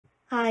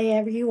Hi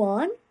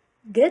everyone,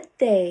 good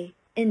day!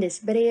 In this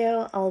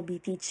video, I'll be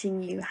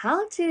teaching you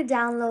how to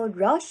download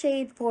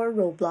Roshade for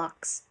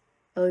Roblox.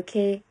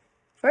 Okay,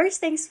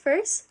 first things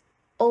first,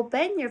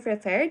 open your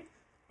preferred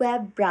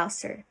web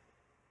browser.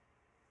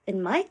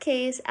 In my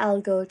case, I'll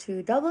go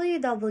to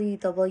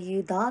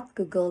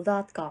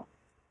www.google.com.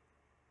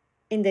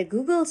 In the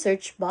Google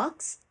search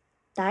box,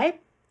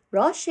 type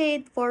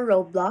Roshade for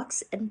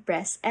Roblox and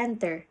press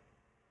enter.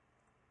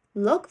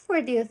 Look for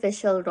the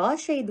official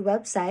Roshade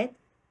website,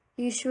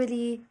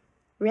 usually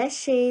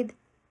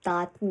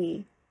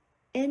reshade.me,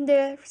 in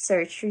the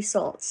search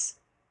results.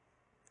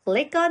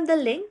 Click on the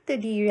link to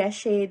the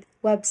Reshade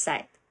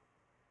website.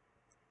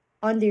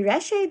 On the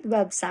Reshade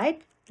website,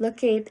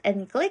 locate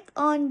and click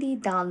on the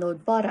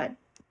download button.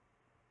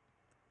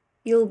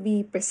 You'll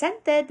be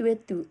presented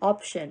with two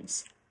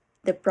options,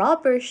 the Pro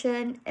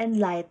version and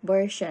Lite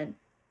version.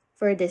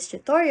 For this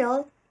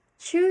tutorial,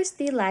 choose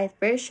the Lite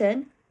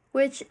version,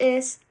 which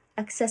is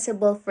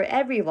accessible for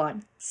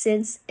everyone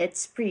since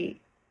it's free.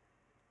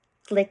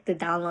 Click the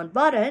download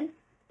button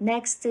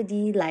next to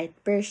the Lite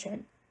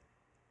version.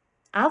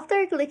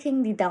 After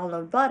clicking the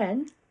download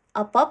button,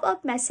 a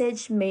pop-up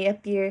message may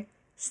appear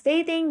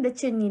stating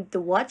that you need to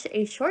watch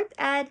a short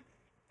ad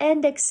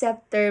and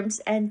accept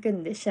terms and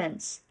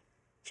conditions.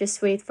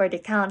 Just wait for the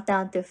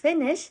countdown to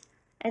finish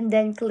and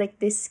then click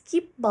the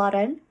skip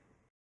button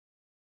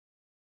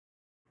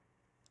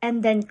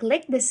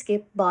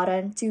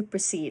to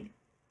proceed.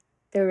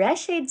 The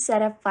Reshade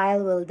setup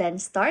file will then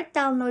start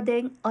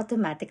downloading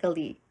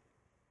automatically.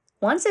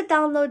 Once the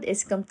download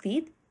is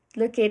complete,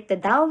 locate the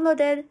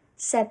downloaded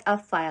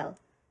setup file.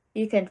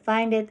 You can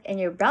find it in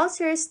your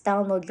browser's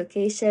download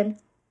location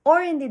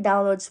or in the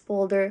downloads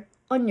folder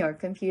on your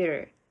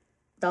computer.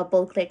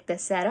 Double-click the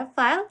setup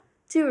file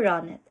to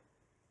run it.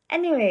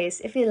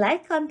 Anyways, if you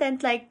like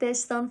content like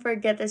this, don't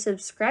forget to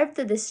subscribe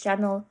to this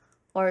channel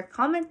or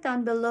comment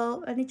down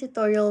below any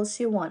tutorials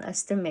you want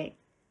us to make,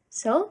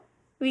 so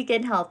we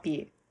can help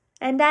you.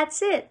 And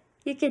that's it!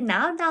 You can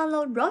now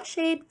download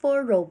Roshade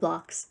for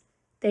Roblox.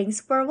 Thanks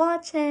for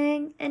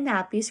watching and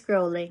happy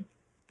scrolling!